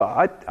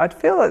I'd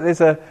feel like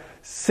there's a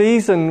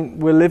season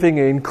we're living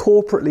in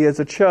corporately as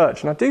a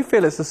church, and I do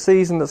feel it's a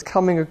season that's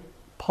coming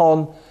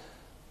upon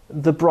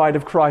the bride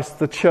of Christ,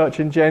 the church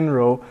in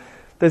general.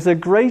 There's a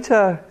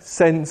greater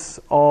sense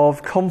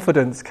of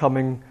confidence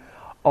coming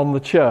on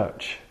the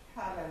church.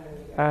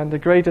 Hallelujah. And a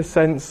greater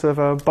sense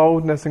of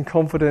boldness and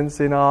confidence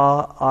in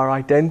our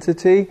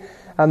identity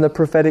and the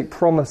prophetic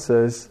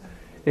promises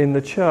in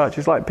the church.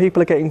 It's like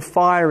people are getting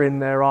fire in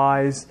their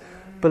eyes,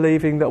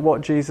 believing that what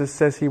Jesus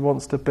says he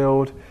wants to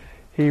build,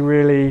 he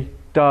really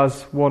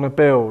does want to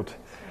build.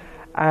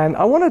 And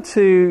I wanted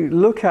to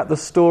look at the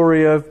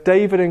story of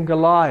David and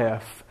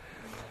Goliath,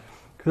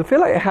 because I feel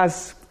like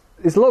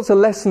there's lots of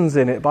lessons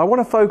in it, but I want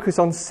to focus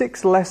on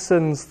 6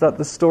 lessons that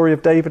the story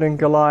of David and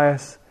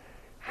Goliath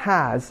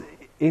has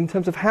in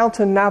terms of how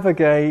to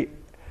navigate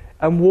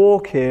and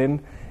walk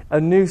in a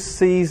new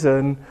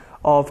season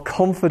of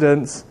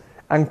confidence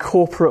and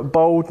corporate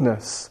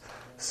boldness.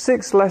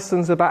 6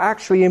 lessons about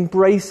actually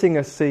embracing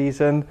a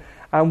season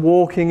and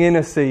walking in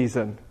a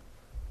season.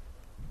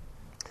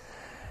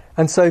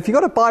 And so if you've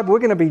got a Bible, we're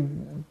going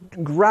to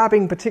be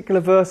grabbing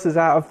particular verses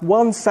out of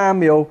 1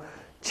 Samuel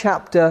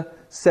chapter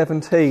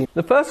 17.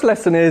 The first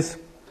lesson is,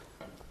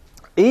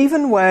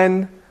 even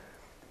when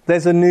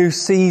there's a new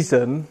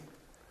season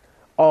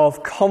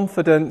of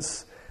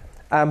confidence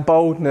and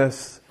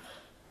boldness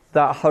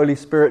that Holy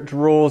Spirit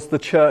draws the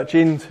church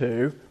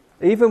into,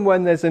 even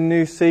when there's a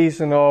new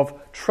season of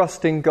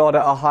trusting God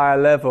at a higher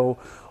level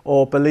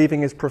or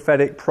believing his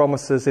prophetic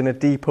promises in a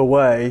deeper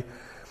way,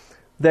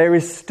 there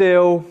is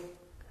still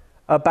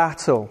a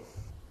battle.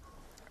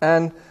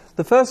 And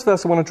the first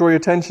verse I want to draw your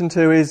attention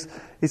to is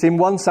in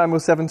 1 Samuel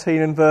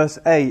 17 and verse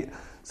 8.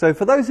 So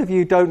for those of you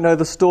who don't know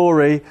the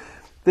story,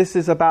 this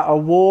is about a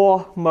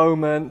war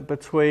moment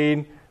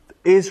between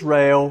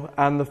Israel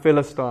and the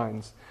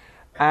Philistines.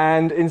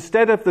 And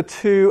instead of the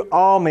two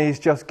armies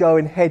just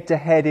going head to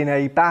head in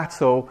a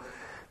battle,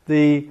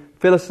 the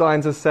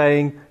Philistines are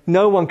saying,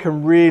 no one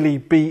can really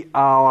beat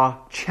our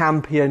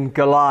champion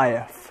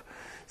Goliath.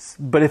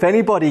 But if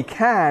anybody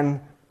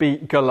can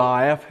beat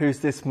Goliath, who's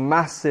this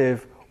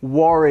massive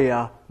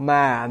warrior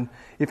man,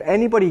 if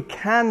anybody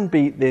can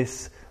beat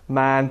this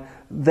man,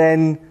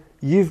 then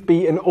you've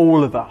beaten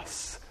all of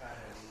us.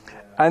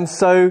 And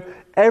so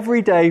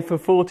every day for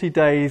 40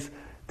 days,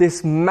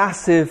 this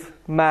massive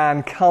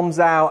man comes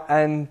out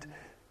and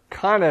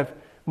kind of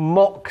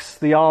mocks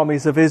the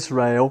armies of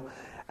Israel.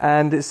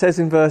 And it says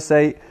in verse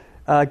 8,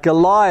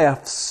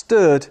 Goliath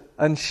stood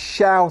and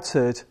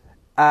shouted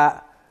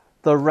at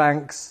the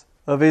ranks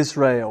of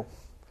Israel.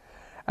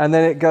 And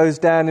then it goes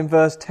down in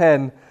verse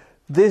 10,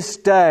 this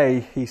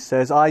day, he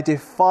says, I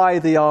defy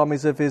the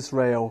armies of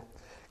Israel.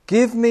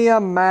 Give me a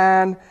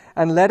man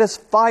and let us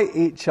fight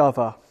each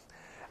other.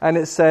 And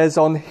it says,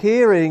 on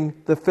hearing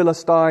the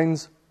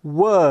Philistines'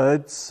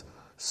 words,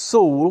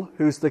 Saul,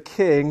 who's the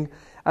king,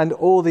 and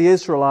all the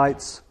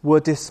Israelites were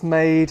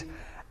dismayed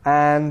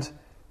and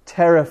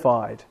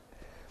terrified.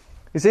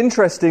 It's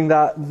interesting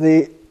that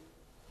the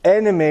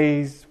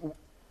enemy's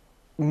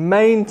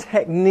main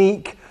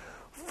technique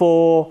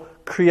for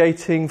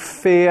creating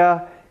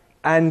fear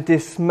and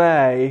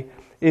dismay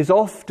is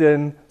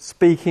often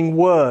speaking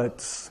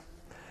words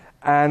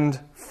and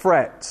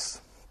threats.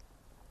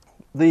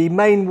 The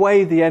main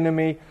way the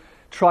enemy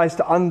tries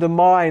to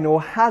undermine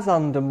or has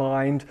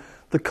undermined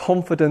the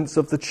confidence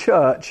of the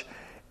church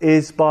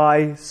is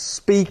by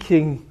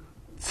speaking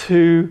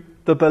to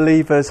the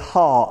believer's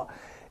heart.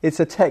 It's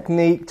a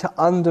technique to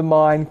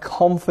undermine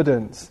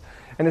confidence.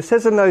 And it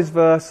says in those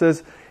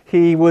verses,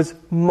 he was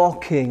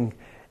mocking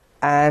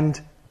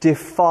and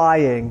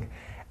defying.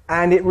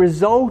 And it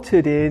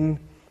resulted in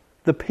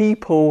the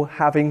people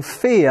having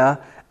fear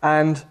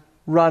and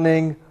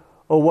running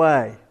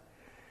away.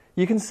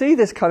 You can see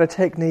this kind of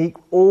technique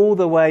all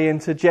the way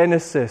into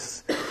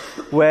Genesis,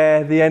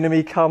 where the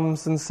enemy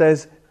comes and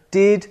says,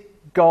 did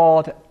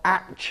God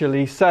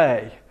actually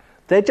say?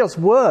 They're just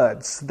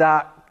words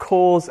that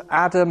cause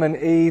Adam and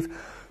Eve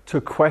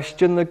to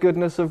question the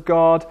goodness of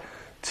God,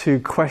 to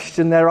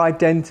question their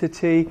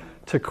identity,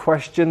 to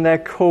question their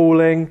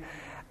calling,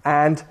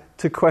 and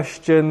to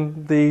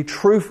question the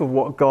truth of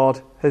what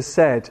God has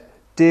said.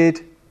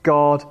 Did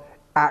God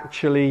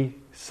actually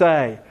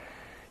say?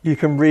 You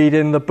can read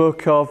in the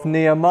book of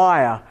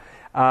Nehemiah,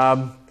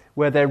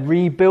 where they're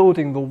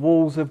rebuilding the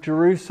walls of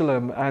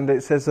Jerusalem, and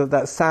it says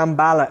that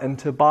Sanballat and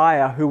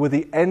Tobiah, who were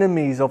the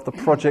enemies of the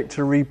project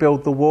to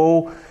rebuild the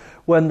wall,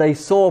 when they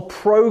saw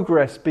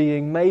progress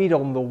being made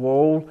on the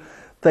wall,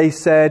 they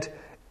said,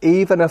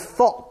 even a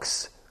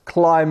fox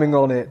climbing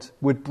on it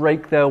would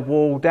break their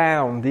wall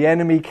down. The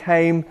enemy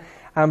came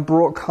and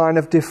brought kind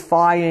of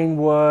defying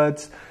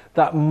words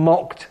that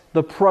mocked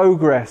the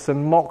progress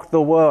and mocked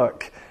the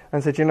work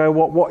and said, you know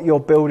what you're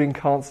building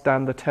can't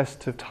stand the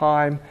test of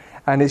time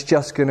and it's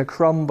just going to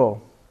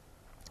crumble.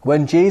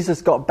 When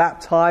Jesus got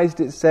baptized,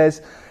 it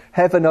says,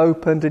 heaven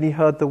opened and he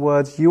heard the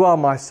words, you are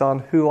my son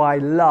who I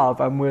love,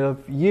 and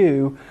with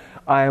you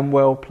I am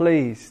well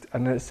pleased.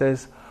 And it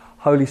says,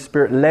 Holy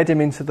Spirit led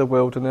him into the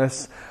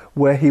wilderness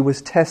where he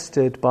was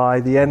tested by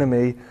the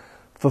enemy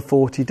for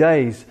 40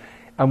 days.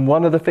 And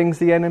one of the things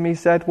the enemy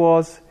said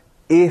was,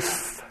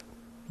 if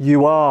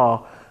you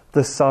are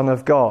the Son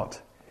of God.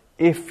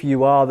 If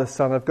you are the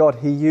Son of God.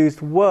 He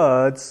used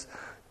words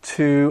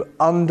to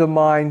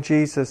undermine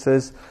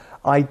Jesus'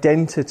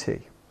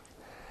 identity.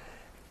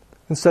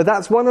 And so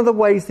that's one of the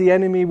ways the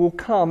enemy will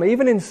come,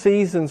 even in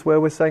seasons where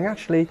we're saying,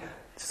 actually,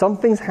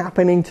 something's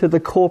happening to the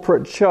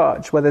corporate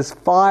church, where there's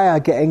fire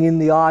getting in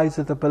the eyes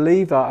of the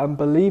believer and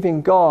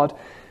believing God.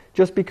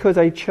 Just because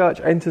a church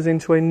enters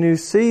into a new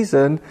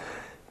season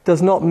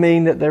does not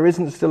mean that there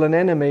isn't still an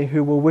enemy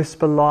who will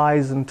whisper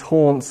lies and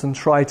taunts and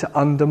try to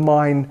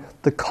undermine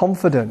the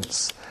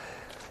confidence.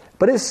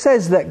 But it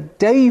says that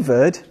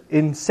David,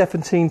 in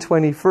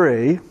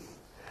 1723,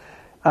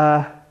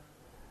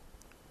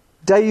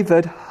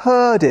 David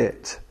heard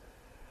it.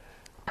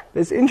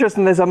 It's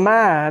interesting, there's a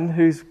man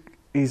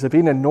he's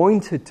been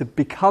anointed to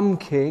become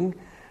king.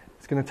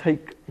 It's going to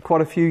take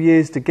quite a few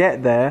years to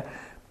get there.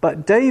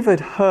 But David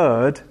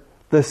heard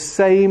the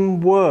same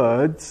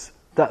words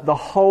that the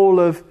whole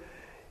of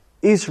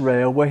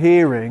Israel were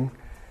hearing.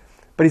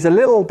 But he's a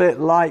little bit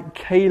like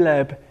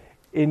Caleb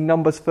in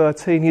Numbers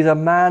 13. He's a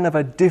man of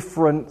a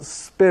different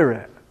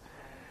spirit.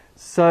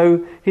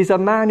 So he's a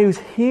man who's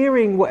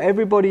hearing what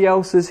everybody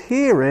else is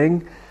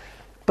hearing,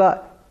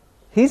 but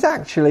he's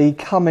actually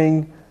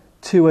coming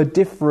to a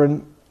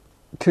different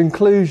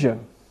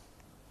conclusion.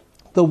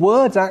 The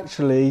words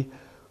actually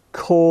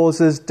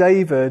causes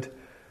David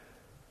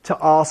to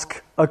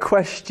ask a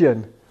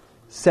question.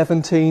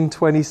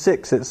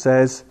 17:26 it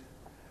says,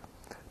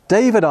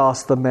 David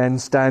asked the men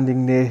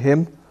standing near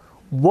him,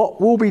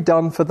 what will be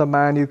done for the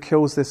man who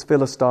kills this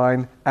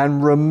Philistine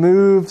and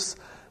removes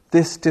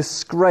this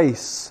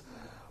disgrace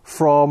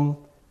from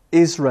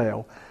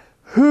Israel?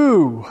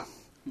 Who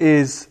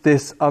is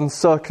this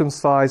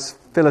uncircumcised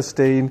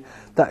Philistine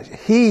that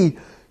he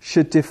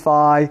should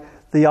defy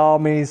the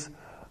armies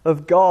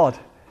of God?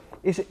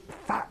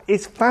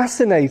 It's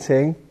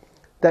fascinating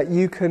that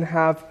you can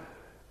have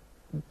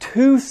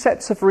two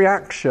sets of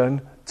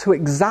reaction to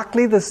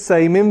exactly the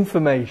same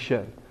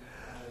information.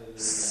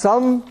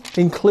 Some,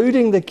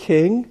 including the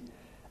king,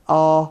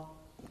 are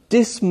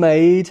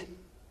dismayed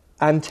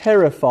and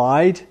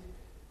terrified.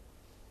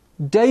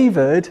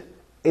 David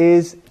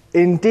is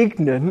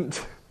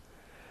indignant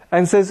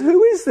and says,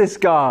 who is this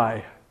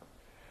guy?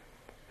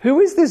 Who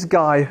is this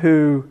guy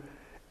who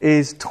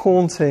is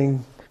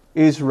taunting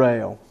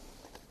Israel?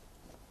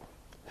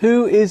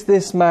 Who is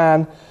this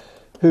man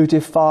who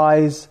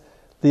defies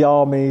the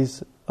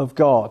armies of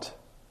God?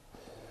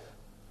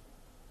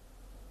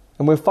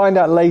 And we'll find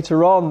out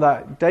later on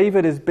that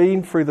David has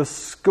been through the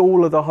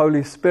school of the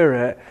Holy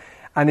Spirit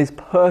and is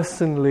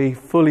personally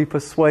fully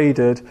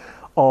persuaded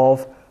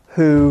of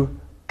who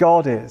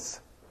God is.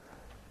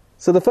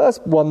 So the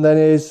first one then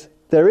is,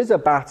 there is a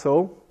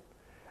battle,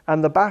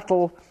 and the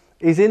battle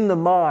is in the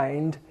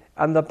mind,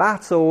 and the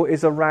battle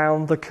is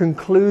around the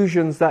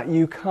conclusions that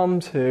you come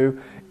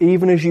to,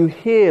 even as you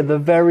hear the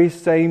very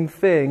same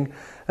thing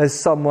as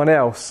someone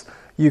else.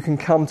 You can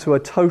come to a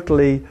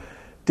totally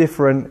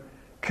different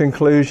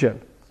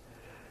conclusion.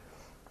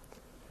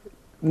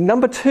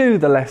 Number 2,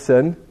 the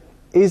lesson,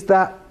 is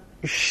that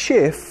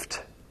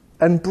shift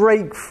and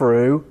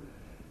breakthrough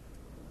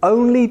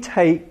only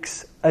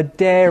takes a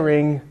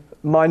daring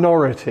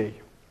minority.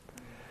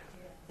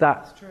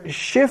 That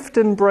shift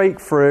and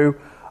breakthrough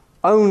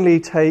only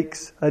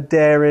takes a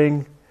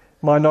daring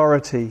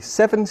minority.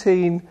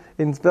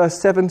 In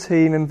verse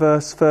 17 and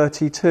verse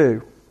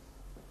 32,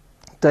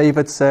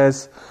 David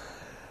says,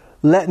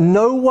 let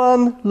no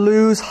one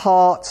lose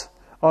heart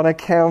on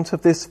account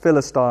of this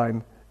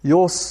Philistine.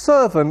 Your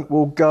servant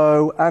will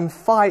go and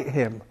fight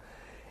him.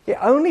 It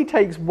only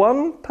takes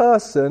one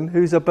person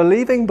who's a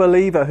believing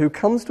believer who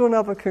comes to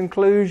another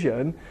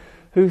conclusion,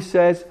 who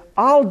says,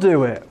 I'll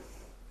do it.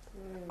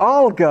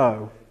 I'll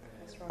go.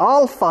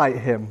 I'll fight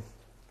him.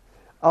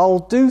 I'll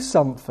do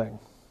something.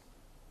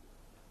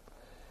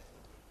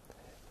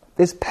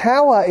 There's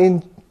power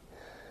in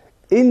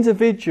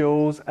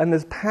individuals and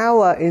there's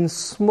power in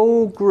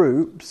small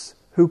groups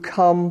who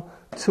come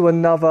to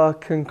another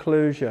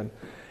conclusion.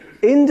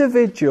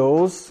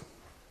 Individuals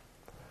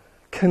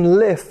can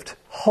lift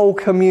whole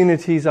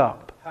communities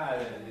up.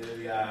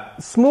 Hallelujah.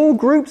 Small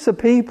groups of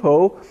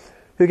people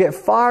who get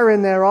fire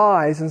in their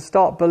eyes and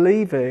start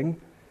believing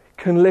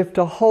can lift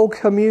a whole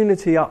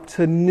community up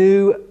to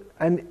new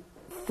and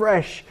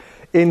fresh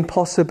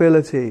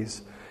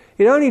impossibilities.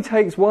 It only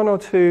takes one or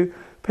two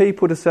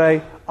people to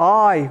say,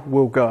 I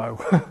will go,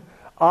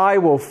 I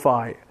will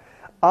fight,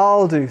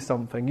 I'll do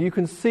something. You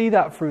can see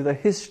that through the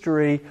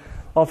history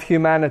of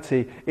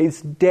humanity.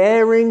 It's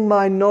daring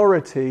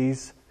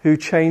minorities who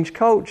change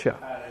culture.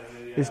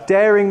 It's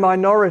daring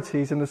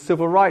minorities in the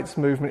civil rights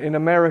movement in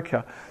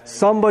America.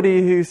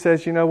 Somebody who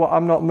says, you know what,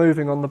 I'm not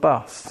moving on the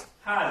bus.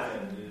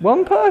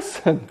 One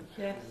person.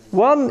 Yes.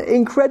 One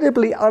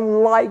incredibly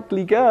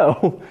unlikely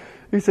girl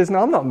who says, no,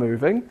 I'm not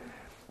moving.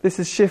 This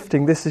is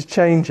shifting, this is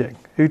changing.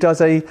 Who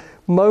does a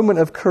moment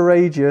of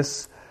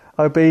courageous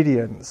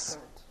obedience.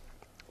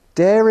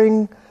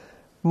 Daring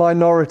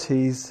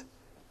minorities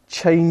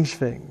change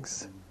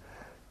things.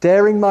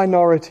 Daring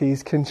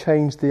minorities can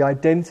change the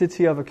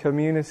identity of a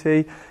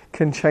community,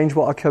 can change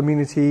what a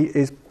community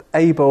is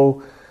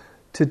able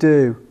to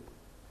do.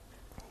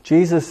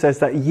 Jesus says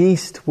that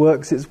yeast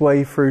works its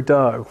way through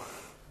dough.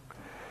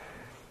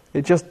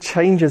 It just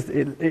changes,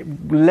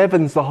 it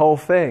leavens the whole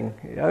thing.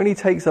 It only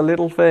takes a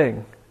little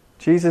thing.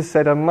 Jesus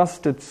said a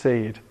mustard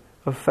seed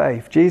of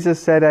faith.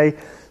 Jesus said a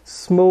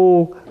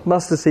small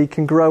mustard seed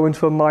can grow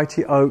into a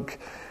mighty oak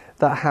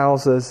that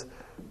houses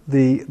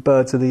the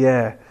birds of the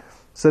air.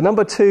 So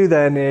number 2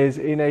 then is,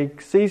 in a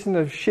season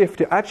of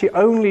shift, it actually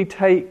only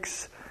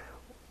takes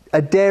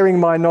a daring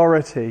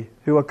minority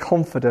who are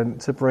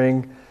confident to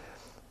bring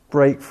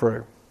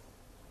breakthrough.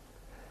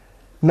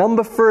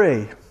 Number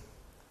 3,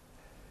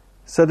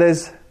 so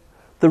there's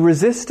the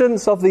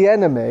resistance of the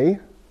enemy,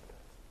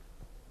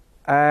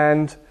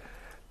 and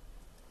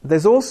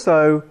there's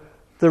also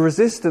the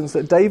resistance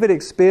that David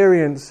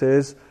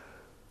experiences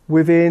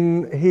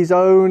within his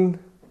own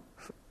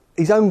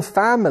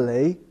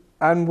family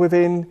and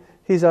within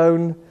his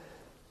own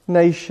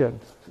nation.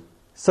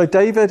 So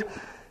David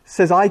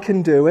says, I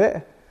can do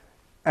it.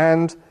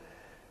 And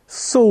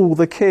Saul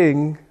the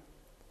king,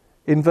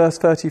 in verse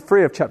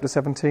 33 of chapter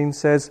 17,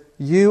 says,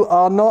 you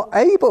are not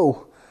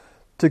able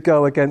to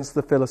go against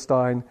the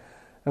Philistine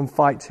and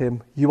fight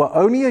him. You are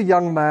only a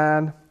young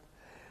man,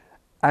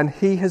 and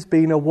he has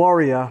been a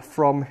warrior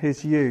from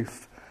his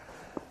youth.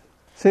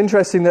 It's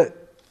interesting that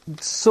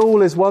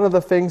Saul is one of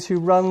the things who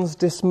runs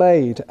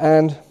dismayed.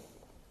 And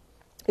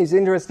it's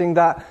interesting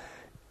that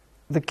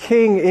the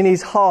king in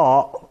his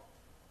heart,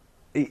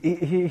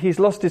 he's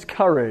lost his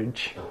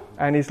courage,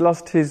 and he's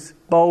lost his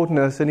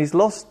boldness, and he's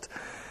lost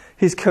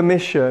his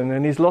commission,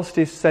 and he's lost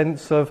his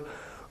sense of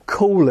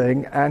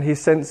calling, and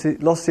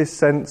lost his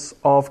sense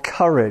of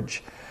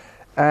courage.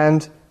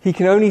 And he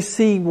can only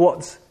see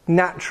what's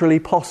naturally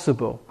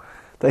possible.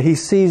 That he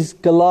sees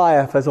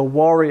Goliath as a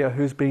warrior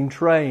who's been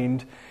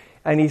trained,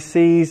 and he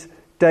sees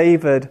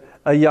David,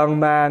 a young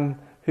man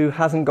who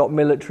hasn't got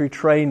military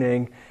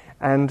training,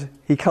 and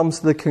he comes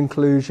to the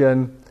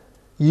conclusion,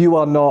 you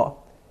are not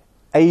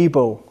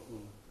able.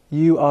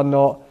 You are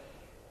not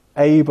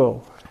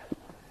able.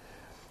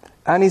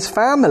 And his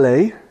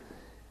family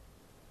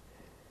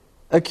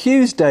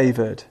accused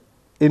David.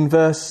 In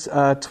verse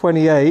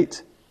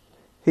 28,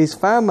 his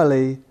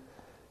family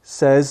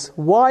says,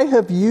 why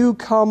have you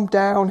come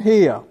down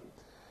here?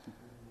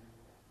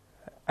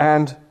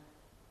 And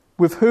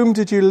with whom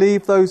did you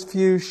leave those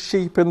few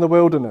sheep in the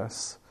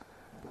wilderness?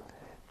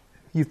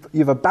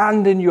 You've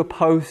abandoned your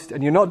post,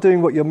 and you're not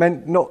doing what you're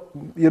meant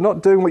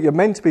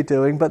to be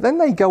doing. But then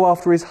they go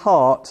after his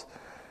heart.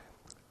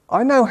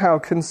 I know how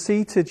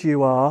conceited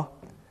you are,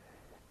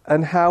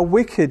 and how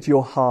wicked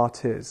your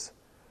heart is.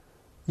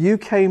 You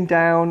came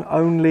down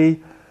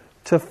only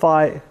to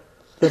fight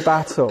the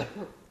battle.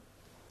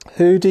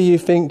 Who do you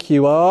think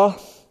you are?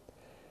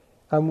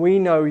 And we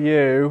know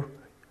you.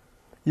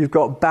 You've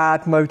got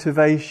bad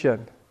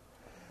motivation.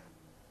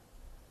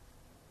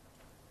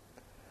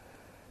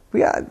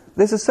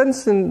 There's a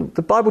sense in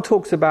the Bible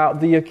talks about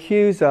the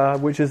accuser,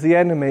 which is the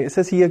enemy. It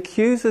says he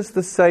accuses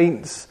the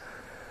saints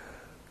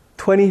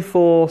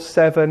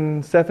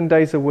 24/7, 7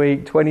 days a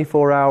week,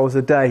 24 hours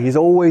a day. He's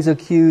always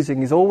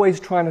accusing. He's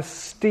always trying to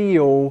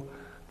steal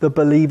the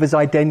believer's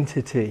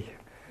identity.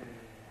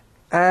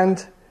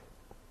 And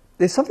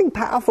there's something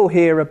powerful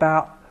here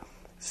about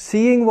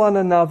seeing one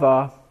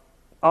another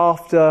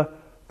after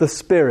the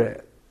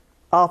Spirit,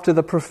 after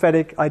the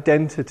prophetic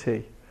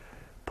identity.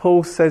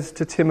 Paul says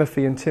to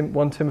Timothy in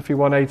 1 Timothy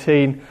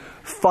 1:18,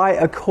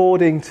 fight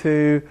according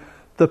to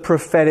the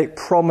prophetic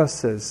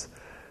promises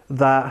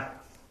that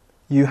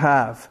you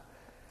have.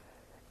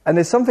 And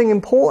there's something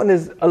important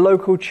as a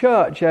local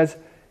church, as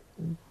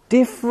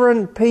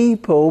different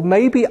people,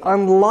 maybe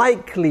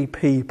unlikely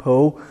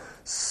people,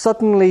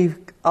 suddenly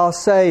are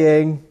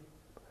saying,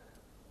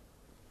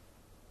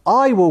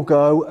 I will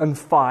go and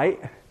fight,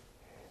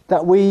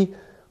 that we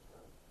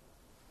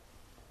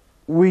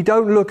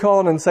don't look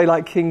on and say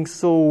like King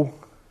Saul,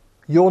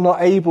 you're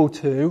not able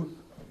to,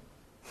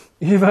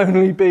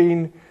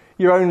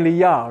 you're only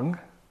young,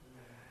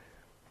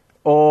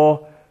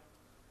 or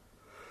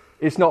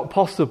it's not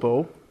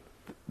possible.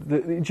 Do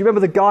you remember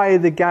the guy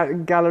in the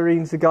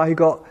Gadarenes, the guy who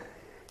got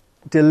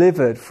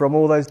delivered from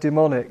all those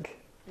demonic?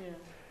 Yeah.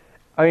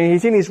 I mean,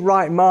 he's in his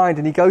right mind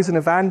and he goes and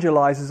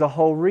evangelizes a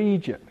whole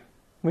region.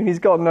 I mean, he's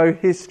got no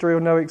history or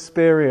no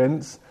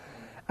experience,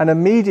 and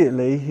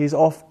immediately he's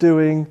off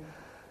doing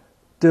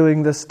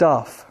the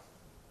stuff.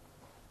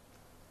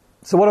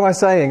 So what am I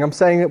saying? I'm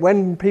saying that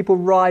when people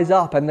rise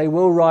up, and they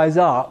will rise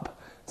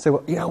up, say,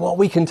 well, you know what,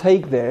 we can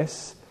take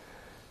this,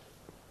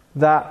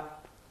 that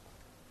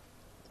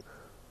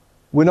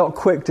we're not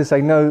quick to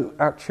say, no,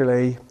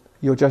 actually,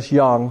 you're just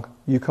young,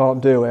 you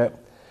can't do it.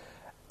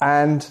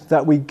 And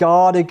that we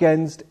guard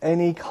against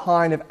any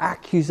kind of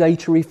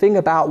accusatory thing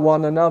about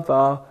one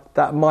another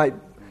that might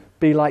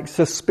be like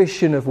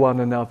suspicion of one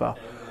another.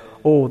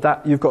 Or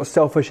that you've got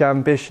selfish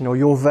ambition, or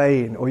you're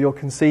vain, or you're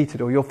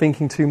conceited, or you're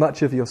thinking too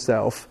much of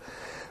yourself.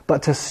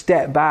 But to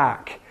step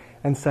back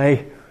and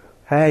say,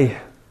 hey,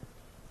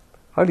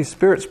 Holy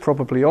Spirit's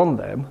probably on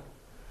them.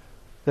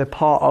 They're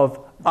part of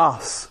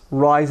us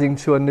rising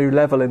to a new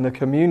level in the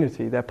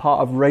community. They're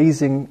part of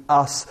raising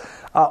us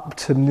up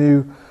to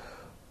new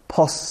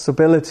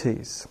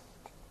possibilities.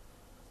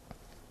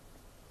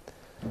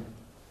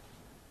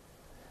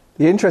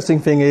 The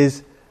interesting thing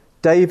is,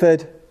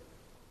 David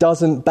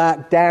doesn't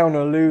back down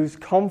or lose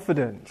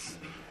confidence.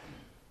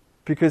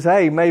 Because,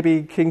 hey,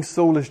 maybe King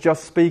Saul is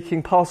just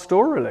speaking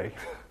pastorally.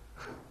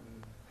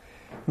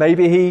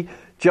 Maybe he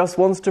just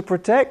wants to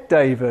protect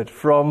David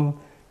from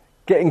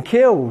getting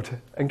killed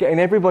and getting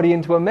everybody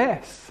into a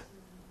mess.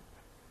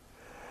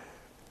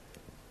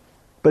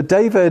 But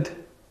David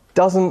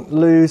doesn't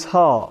lose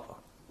heart.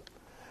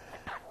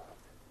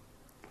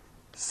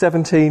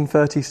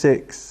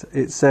 17:36,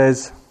 it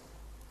says,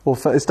 or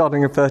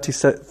starting at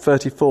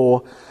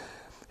 34,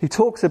 he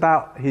talks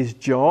about his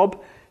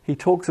job, he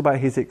talks about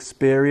his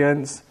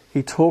experience,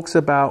 he talks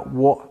about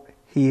what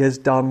he has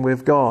done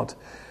with God.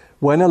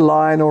 When a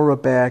lion or a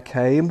bear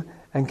came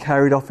and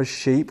carried off a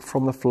sheep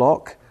from the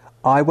flock,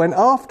 I went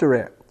after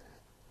it,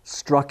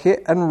 struck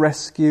it and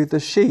rescued the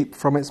sheep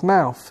from its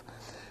mouth.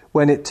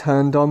 When it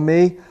turned on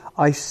me,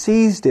 I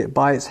seized it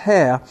by its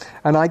hair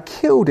and I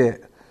killed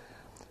it.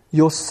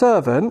 Your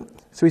servant,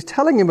 so he's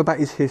telling him about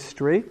his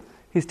history.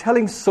 He's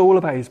telling Saul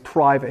about his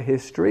private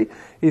history.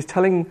 He's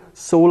telling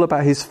Saul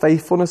about his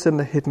faithfulness in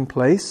the hidden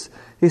place.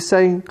 He's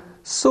saying,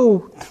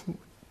 Saul,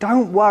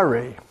 don't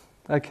worry,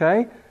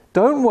 okay?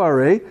 Don't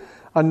worry.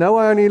 I know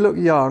I only look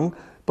young,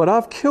 but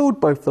I've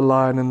killed both the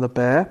lion and the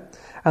bear,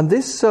 and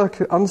this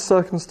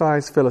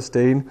uncircumcised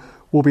Philistine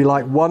will be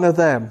like one of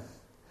them,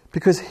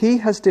 because he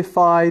has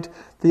defied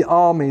the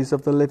armies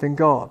of the living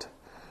God.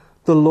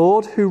 The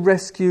Lord who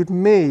rescued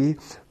me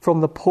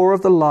from the paw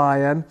of the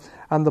lion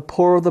and the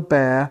paw of the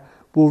bear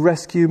will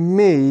rescue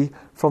me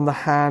from the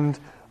hand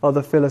of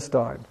the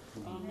Philistine.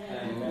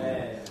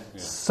 Amen.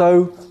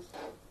 So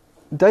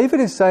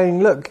David is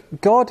saying, look,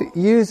 God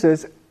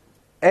uses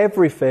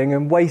everything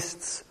and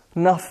wastes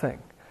nothing.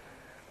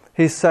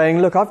 He's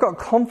saying, look, I've got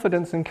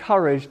confidence and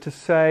courage to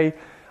say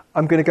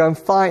I'm going to go and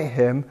fight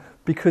him,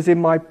 because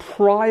in my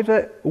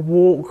private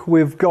walk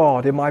with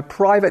God, in my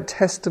private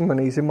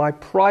testimonies, in my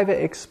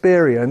private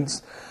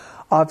experience,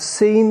 I've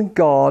seen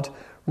God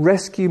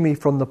rescue me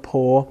from the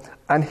poor,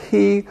 and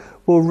he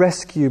will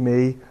rescue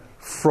me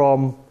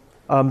from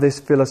this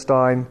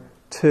Philistine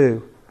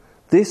too.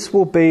 This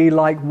will be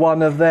like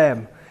one of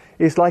them.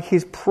 It's like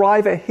his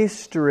private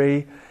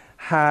history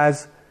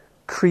has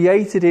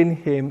created in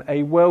him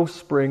a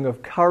wellspring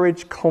of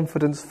courage,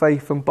 confidence,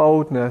 faith and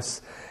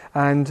boldness,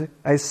 and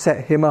has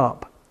set him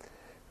up.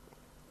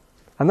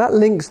 And that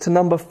links to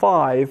number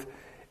 5,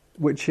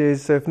 which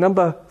is, if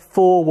number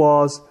 4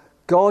 was,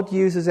 God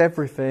uses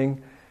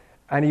everything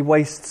and he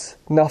wastes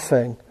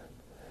nothing.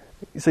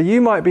 So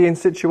you might be in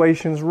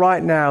situations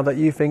right now that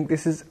you think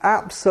this is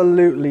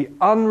absolutely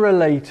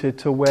unrelated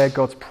to where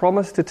God's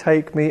promised to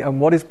take me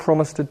and what he's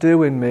promised to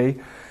do in me.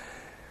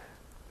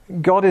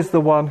 God is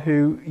the one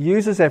who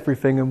uses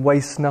everything and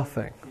wastes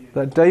nothing.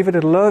 That David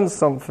had learned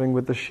something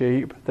with the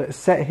sheep that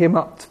set him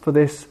up for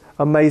this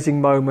amazing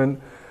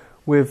moment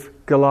with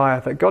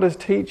Goliath. That God is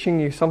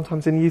teaching you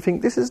sometimes, and you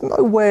think, this is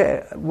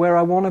nowhere where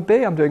I want to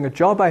be. I'm doing a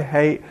job I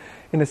hate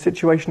in a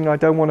situation I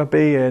don't want to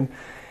be in.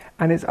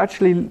 And it's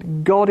actually,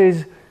 God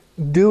is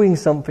doing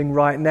something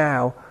right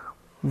now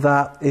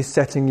that is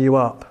setting you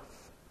up.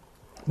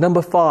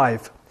 Number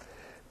 5,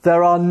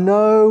 there are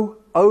no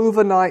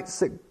overnight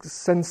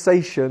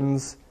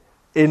sensations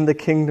in the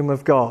kingdom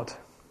of God.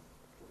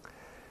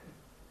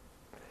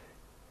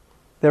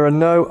 There are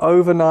no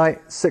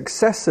overnight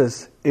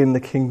successes in the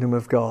kingdom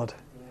of God.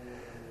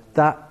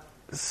 That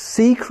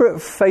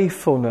secret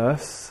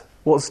faithfulness,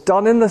 what's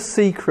done in the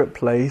secret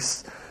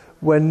place,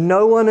 when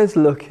no one is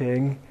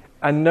looking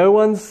and no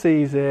one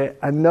sees it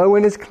and no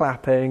one is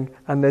clapping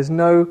and there's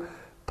no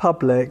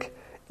public,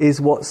 is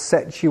what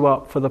sets you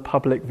up for the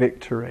public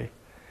victory.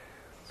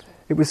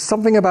 It was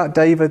something about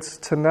David's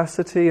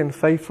tenacity and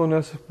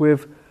faithfulness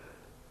with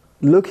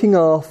looking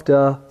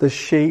after the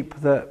sheep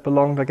that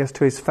belonged, I guess,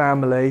 to his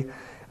family,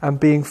 and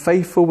being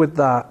faithful with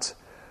that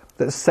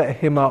set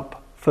him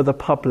up for the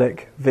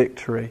public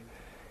victory.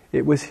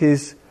 It was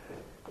his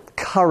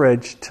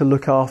courage to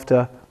look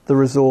after the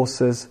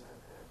resources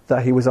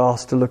that he was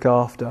asked to look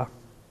after.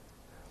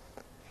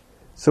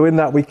 So in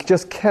that, we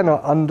just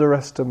cannot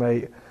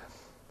underestimate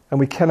and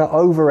we cannot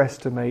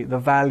overestimate the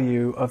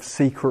value of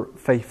secret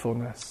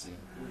faithfulness.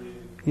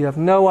 You have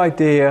no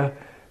idea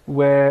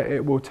where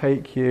it will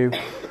take you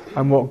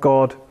and what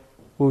God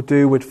will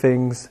do with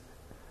things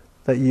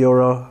that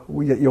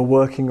you're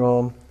working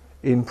on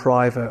in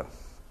private.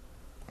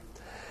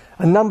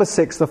 And number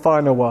 6, the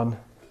final one,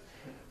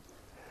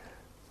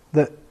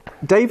 that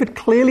David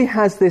clearly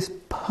has this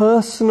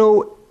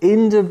personal,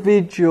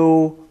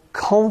 individual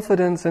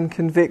confidence and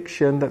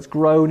conviction that's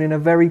grown in a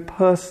very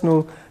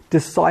personal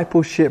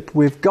discipleship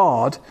with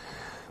God.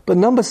 But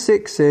number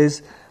 6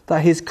 is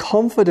that his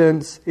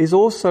confidence is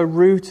also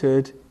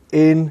rooted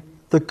in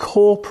the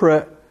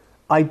corporate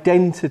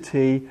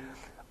identity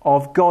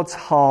of God's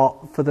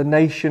heart for the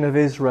nation of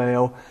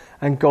Israel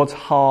and God's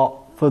heart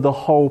for the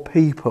whole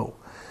people.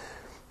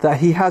 That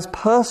he has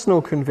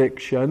personal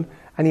conviction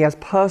and he has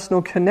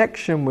personal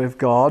connection with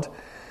God,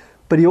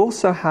 but he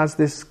also has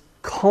this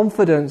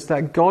confidence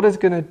that God is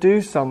going to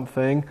do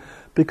something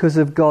because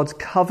of God's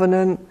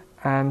covenant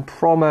and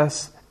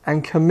promise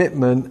and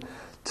commitment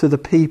to the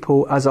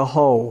people as a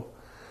whole.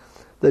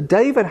 That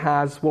David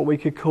has what we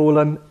could call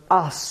an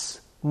us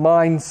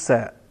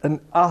mindset,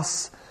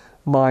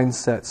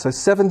 So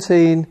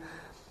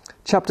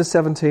chapter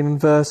 17 and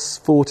verse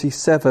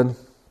 47,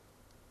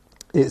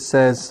 it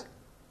says,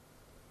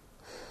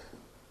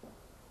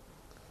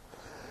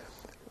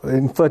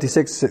 in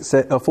 46 it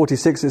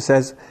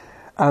says,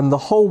 and the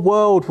whole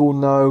world will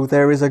know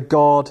there is a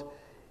God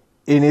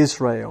in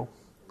Israel.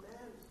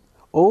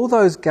 All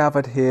those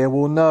gathered here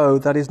will know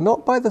that it is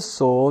not by the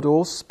sword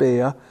or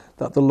spear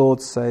that the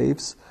Lord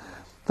saves.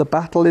 The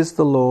battle is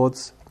the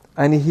Lord's,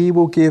 and he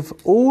will give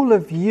all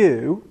of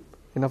you,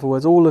 in other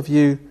words, all of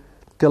you,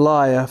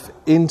 Goliath,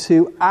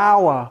 into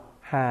our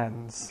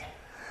hands.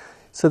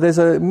 So there's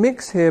a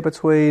mix here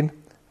between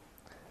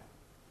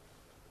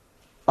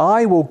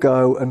I will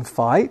go and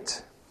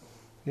fight.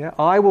 Yeah,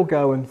 I will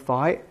go and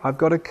fight. I've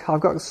got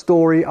a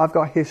story, I've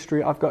got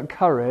history, I've got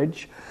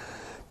courage.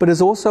 But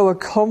there's also a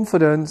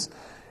confidence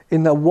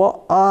in that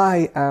what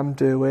I am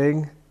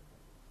doing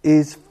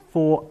is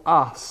for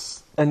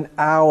us and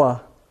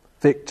our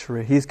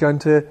victory. He's going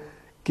to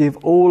give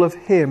all of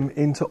him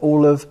into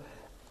all of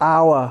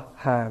our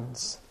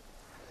hands.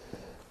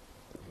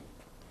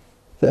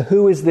 That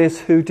who is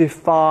this who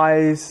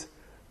defies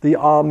the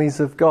armies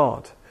of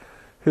God?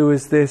 Who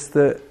is this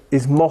that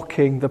is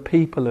mocking the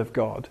people of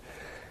God?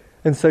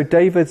 And so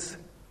David's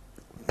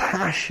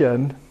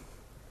passion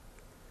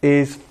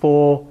is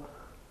for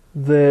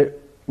the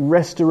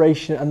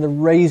restoration and the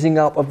raising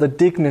up of the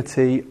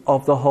dignity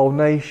of the whole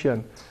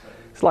nation.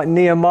 It's like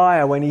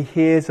Nehemiah when he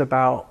hears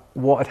about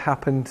what had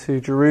happened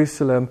to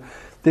Jerusalem.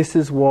 This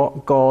is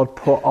what God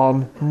put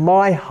on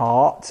my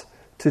heart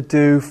to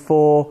do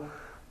for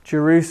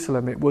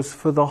Jerusalem. It was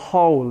for the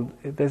whole.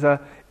 There's an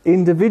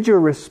individual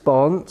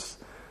response,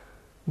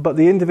 but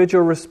the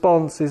individual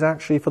response is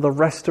actually for the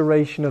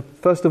restoration of,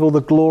 first of all,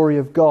 the glory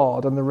of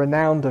God and the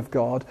renown of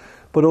God,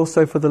 but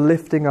also for the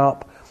lifting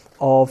up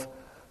of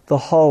the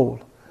whole.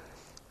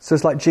 So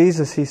it's like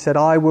Jesus, he said,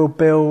 I will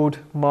build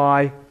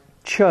my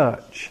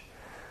church,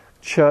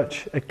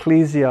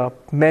 ecclesia,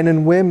 men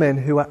and women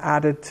who are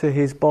added to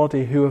his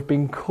body, who have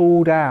been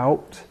called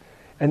out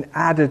and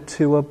added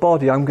to a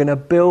body. I'm going to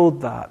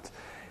build that,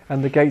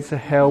 and the gates of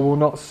hell will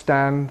not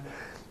stand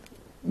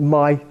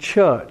my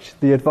church,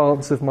 the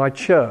advance of my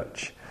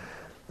church.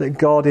 That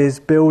God is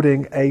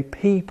building a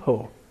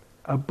people,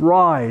 a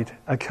bride,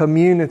 a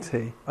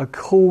community, a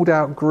called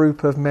out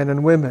group of men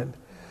and women.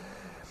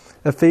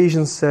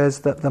 Ephesians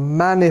says that the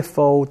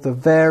manifold, the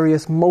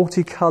various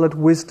multicoloured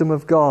wisdom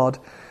of God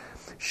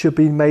should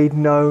be made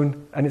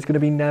known, and it's going to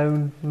be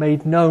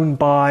made known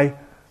by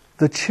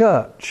the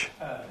church.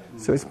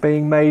 So it's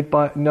being made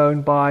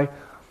known by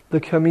the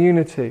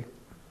community.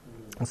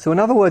 So in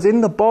other words, in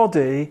the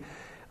body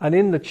and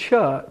in the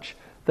church,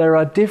 there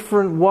are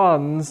different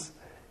ones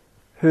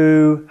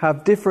who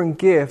have different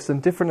gifts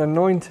and different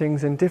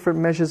anointings and different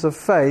measures of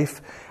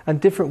faith, and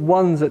different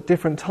ones at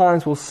different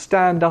times will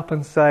stand up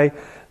and say,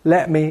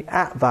 let me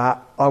at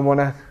that, I want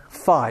to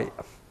fight.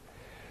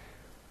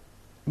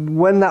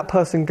 When that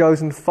person goes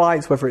and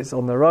fights, whether it's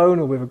on their own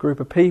or with a group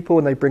of people,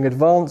 and they bring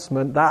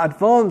advancement, that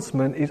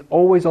advancement is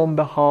always on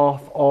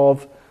behalf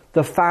of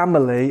the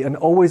family and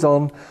always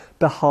on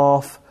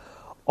behalf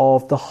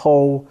of the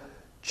whole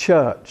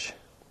church.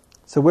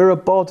 So we're a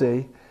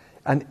body,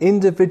 and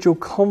individual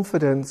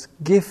confidence,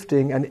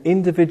 gifting, and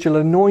individual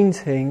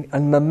anointing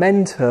and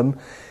momentum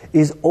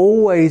is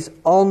always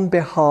on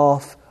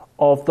behalf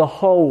of the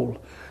whole.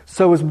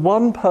 So as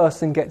one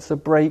person gets a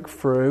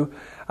breakthrough,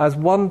 as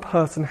one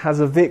person has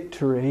a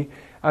victory,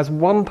 as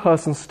one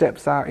person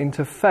steps out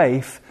into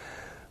faith,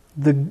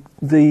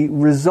 the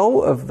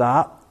result of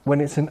that, when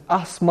it's an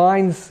us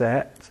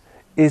mindset,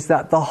 is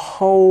that the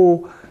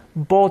whole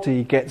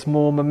body gets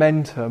more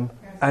momentum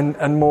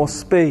and more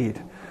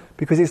speed.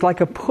 Because it's like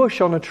a push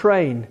on a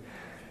train.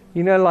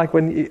 You know, like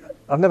when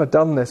I've never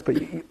done this, but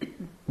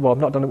I've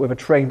not done it with a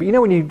train, but you know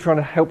when you're trying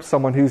to help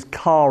someone whose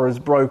car has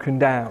broken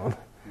down,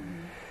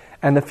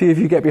 and a few of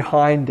you get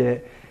behind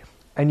it,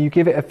 and you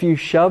give it a few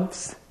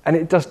shoves, and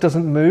it just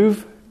doesn't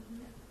move,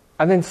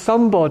 and then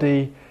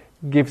somebody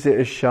gives it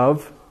a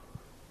shove,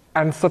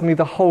 and suddenly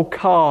the whole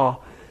car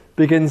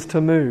begins to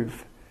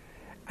move.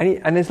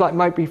 And there's like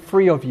might be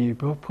 3 of you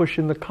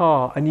pushing the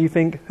car, and you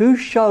think,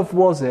 whose shove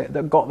was it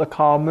that got the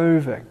car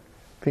moving?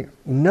 I think,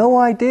 no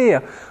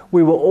idea.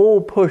 We were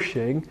all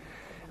pushing,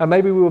 and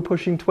maybe we were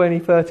pushing 20,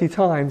 30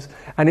 times,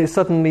 and it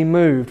suddenly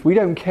moved. We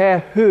don't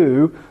care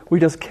who, we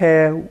just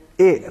care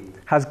it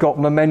has got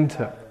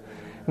momentum.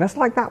 And that's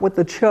like that with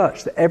the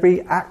church, that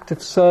every act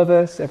of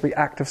service, every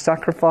act of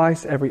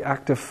sacrifice, every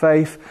act of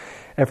faith,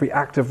 every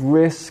act of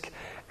risk,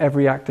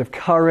 every act of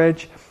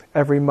courage,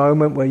 every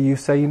moment where you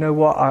say, you know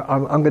what,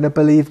 I'm going to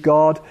believe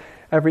God.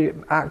 Every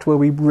act where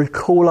we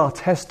recall our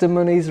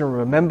testimonies and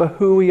remember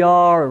who we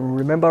are and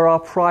remember our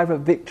private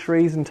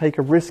victories and take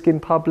a risk in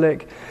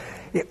public.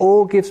 It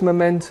all gives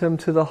momentum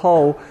to the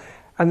whole.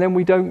 And then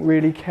we don't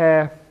really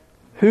care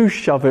whose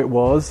shove it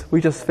was.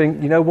 We just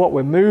think, you know what,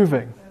 we're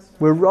moving.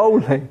 We're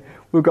rolling.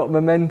 We've got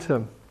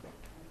momentum.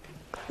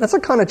 That's the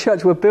kind of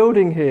church we're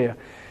building here.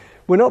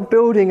 We're not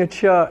building a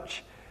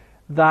church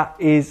that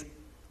is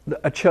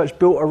a church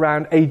built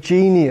around a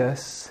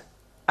genius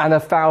and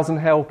 1,000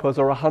 helpers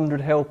or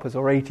 100 helpers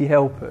or 80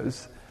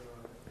 helpers.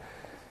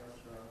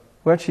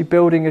 We're actually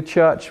building a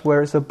church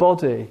where it's a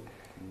body,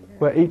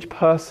 where each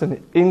person is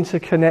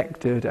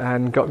interconnected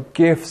and got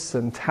gifts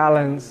and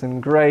talents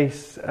and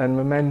grace and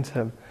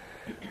momentum.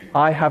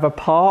 I have a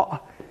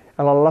part,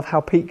 and I love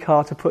how Pete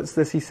Carter puts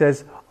this. He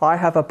says, I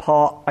have a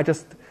part,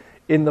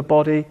 in the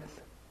body,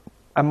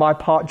 and my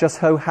part just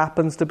so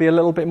happens to be a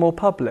little bit more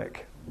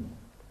public.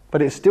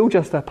 But it's still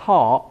just a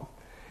part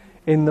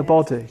in the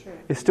body.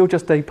 It's still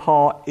just a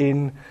part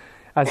in,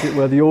 as it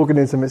were, the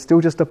organism. It's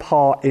still just a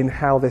part in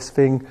how this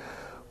thing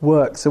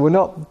works. So we're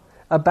not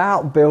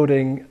about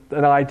building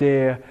an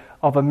idea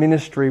of a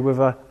ministry with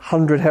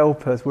 100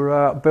 helpers.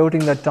 We're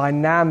building the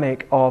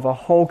dynamic of a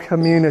whole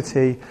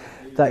community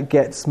that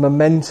gets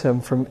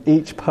momentum from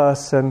each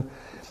person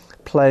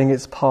playing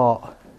its part.